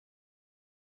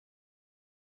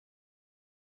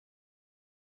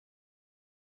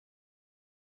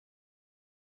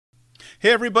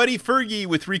Hey everybody, Fergie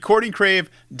with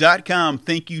recordingcrave.com.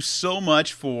 Thank you so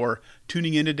much for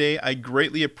tuning in today. I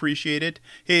greatly appreciate it.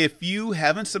 Hey, if you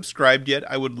haven't subscribed yet,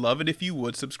 I would love it if you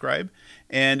would subscribe.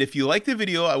 And if you like the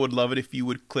video, I would love it if you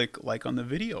would click like on the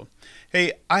video.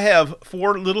 Hey, I have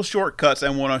 4 little shortcuts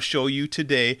I want to show you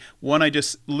today. One I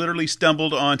just literally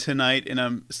stumbled on tonight, and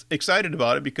I'm excited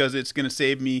about it because it's going to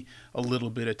save me a little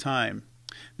bit of time.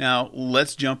 Now,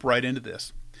 let's jump right into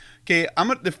this. Okay,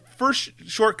 the first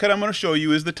shortcut I'm going to show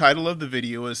you is the title of the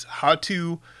video, is how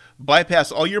to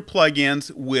bypass all your plugins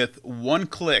with one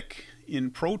click in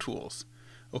Pro Tools.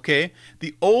 Okay,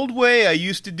 the old way I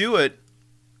used to do it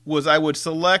was I would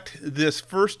select this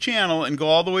first channel and go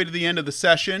all the way to the end of the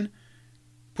session,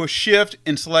 push Shift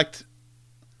and select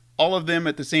all of them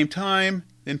at the same time,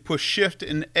 then push Shift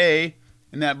and A,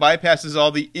 and that bypasses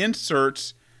all the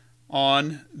inserts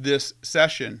on this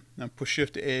session. Now push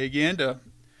Shift to A again to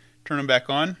turn them back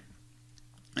on,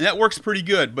 and that works pretty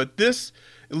good, but this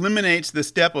eliminates the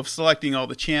step of selecting all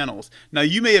the channels. Now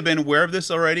you may have been aware of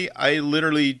this already. I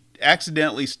literally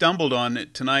accidentally stumbled on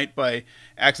it tonight by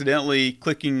accidentally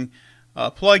clicking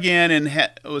plug-in and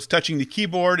was touching the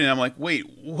keyboard, and I'm like, wait,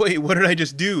 what did I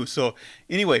just do? So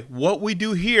anyway, what we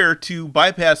do here to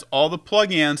bypass all the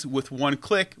plugins with one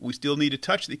click, we still need to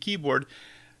touch the keyboard,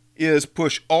 is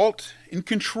push Alt and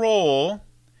Control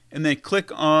and then click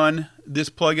on this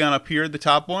plugin up here, the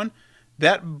top one.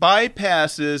 That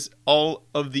bypasses all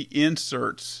of the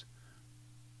inserts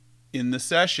in the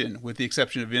session, with the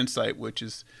exception of Insight, which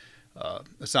is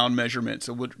a sound measurement,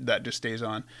 so that just stays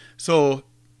on. So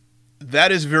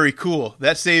that is very cool.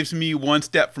 That saves me one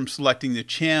step from selecting the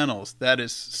channels. That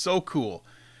is so cool.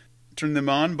 Turn them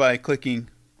on by clicking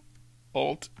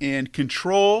Alt and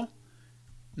Control,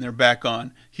 and they're back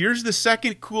on. Here's the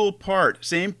second cool part.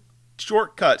 Same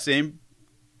shortcut, same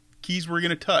keys we're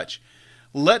going to touch.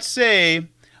 Let's say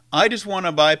I just want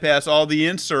to bypass all the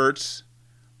inserts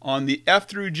on the F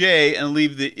through J and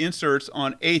leave the inserts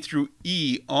on A through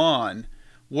E on.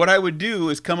 What I would do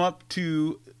is come up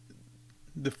to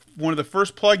one of the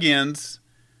first plugins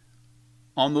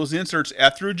on those inserts,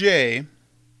 F through J,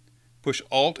 push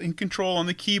Alt and Control on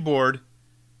the keyboard,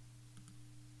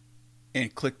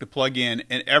 and click the plugin,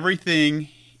 and everything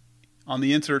on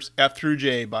the inserts F through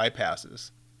J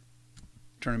bypasses.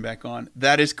 Turn them back on.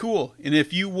 That is cool. And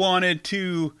if you wanted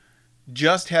to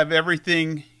just have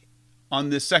everything on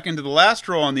the second to the last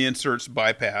row on the inserts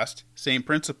bypassed, same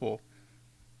principle.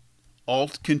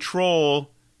 Alt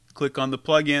Control, click on the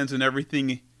plugins, and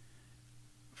everything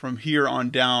from here on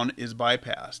down is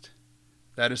bypassed.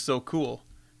 That is so cool.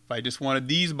 If I just wanted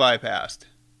these bypassed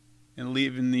and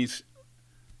leaving these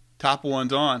top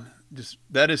ones on,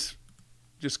 that is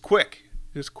just quick.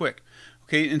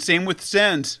 Okay, and same with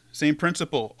sends, same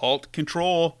principle. Alt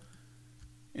Control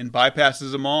and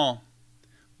bypasses them all.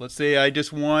 Let's say I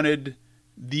just wanted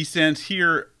these sends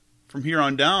here from here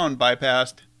on down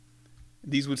bypassed.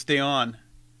 These would stay on.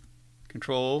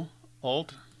 Control,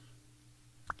 Alt.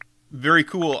 Very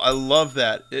cool. I love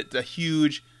that. It's a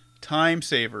huge time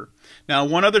saver. Now,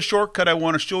 one other shortcut I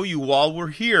want to show you while we're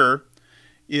here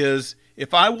is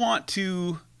if I want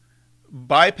to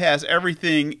bypass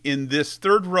everything in this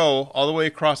third row all the way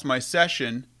across my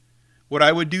session, what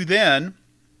I would do then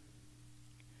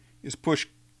is push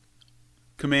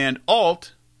Command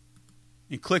Alt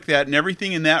and click that, and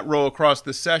everything in that row across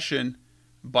the session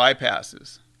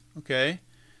bypasses. Okay,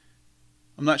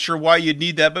 I'm not sure why you'd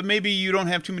need that, but maybe you don't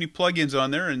have too many plugins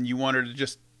on there and you wanted to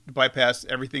just bypass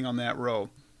everything on that row.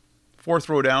 Fourth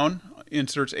row down,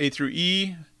 inserts A through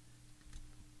E,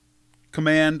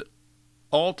 Command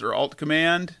Alt or Alt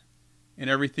Command, and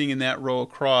everything in that row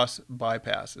across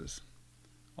bypasses.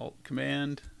 Alt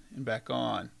Command and back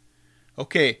on.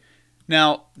 Okay,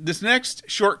 now this next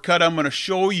shortcut I'm going to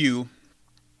show you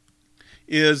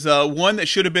is one that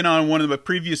should have been on one of the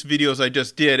previous videos I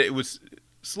just did. It was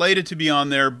slated to be on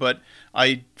there, but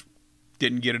I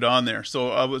didn't get it on there,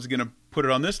 so I was going to put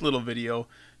it on this little video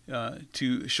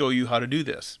to show you how to do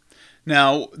this.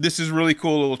 Now, this is a really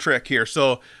cool little trick here.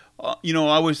 So you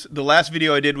know, the last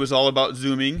video I did was all about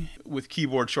zooming with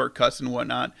keyboard shortcuts and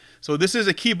whatnot. So this is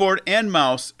a keyboard and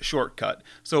mouse shortcut.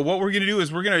 So what we're going to do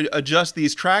is we're going to adjust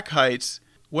these track heights.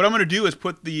 What I'm going to do is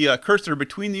put the cursor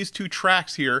between these two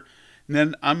tracks here, and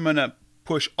then I'm going to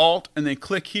push Alt and then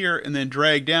click here and then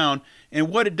drag down. And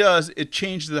what it does, it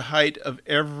changes the height of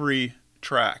every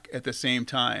track at the same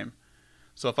time.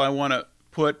 So if I want to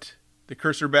put the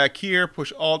cursor back here,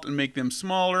 push Alt and make them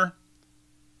smaller,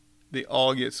 they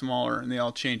all get smaller and they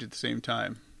all change at the same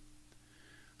time.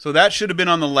 So that should have been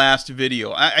on the last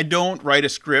video. I don't write a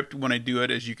script when I do it,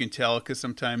 as you can tell, because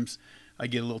sometimes I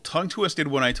get a little tongue twisted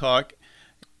when I talk.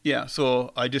 Yeah,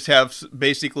 so I just have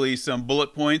basically some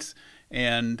bullet points,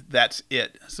 and that's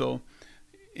it. So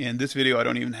in this video, I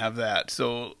don't even have that.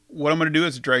 So what I'm going to do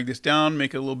is drag this down,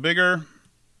 make it a little bigger.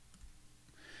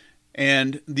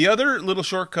 And the other little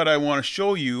shortcut I want to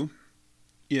show you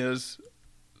is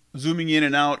zooming in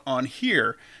and out on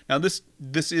here. Now this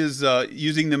is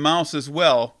using the mouse as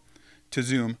well to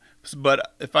zoom.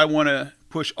 But if I want to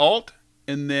push Alt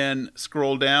and then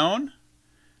scroll down,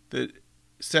 the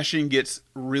session gets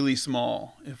really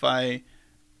small. If I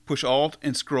push Alt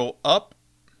and scroll up,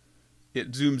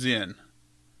 it zooms in.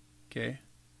 Okay.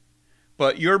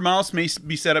 But your mouse may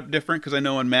be set up different, because I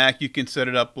know on Mac you can set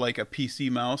it up like a PC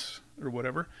mouse or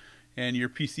whatever, and your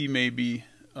PC may be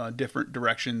a different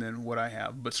direction than what I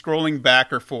have. But scrolling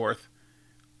back or forth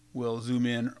will zoom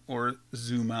in or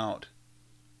zoom out.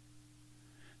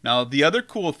 Now the other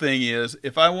cool thing is,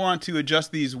 if I want to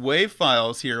adjust these wave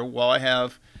files here while I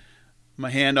have my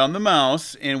hand on the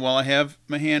mouse and while I have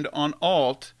my hand on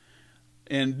Alt,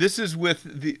 and this is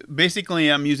with the, basically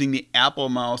I'm using the Apple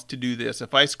mouse to do this.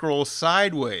 If I scroll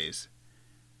sideways,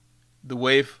 the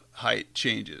wave height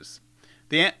changes.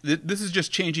 This is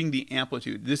just changing the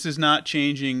amplitude. This is not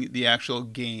changing the actual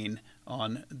gain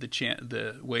on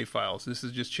the wave files. This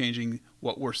is just changing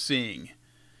what we're seeing.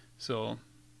 So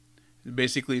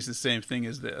basically it's the same thing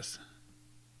as this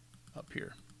up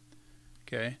here.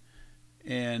 Okay.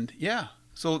 And yeah,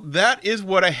 so that is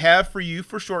what I have for you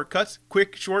for shortcuts.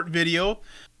 Quick short video.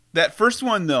 That first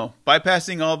one though,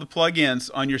 bypassing all the plugins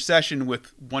on your session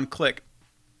with one click.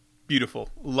 Beautiful.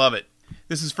 Love it.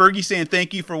 This is Fergie saying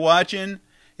thank you for watching.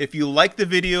 If you like the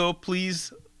video,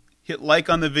 please hit like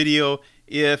on the video.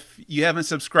 If you haven't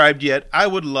subscribed yet, I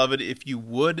would love it if you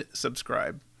would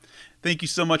subscribe. Thank you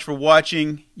so much for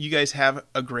watching. You guys have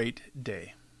a great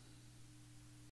day.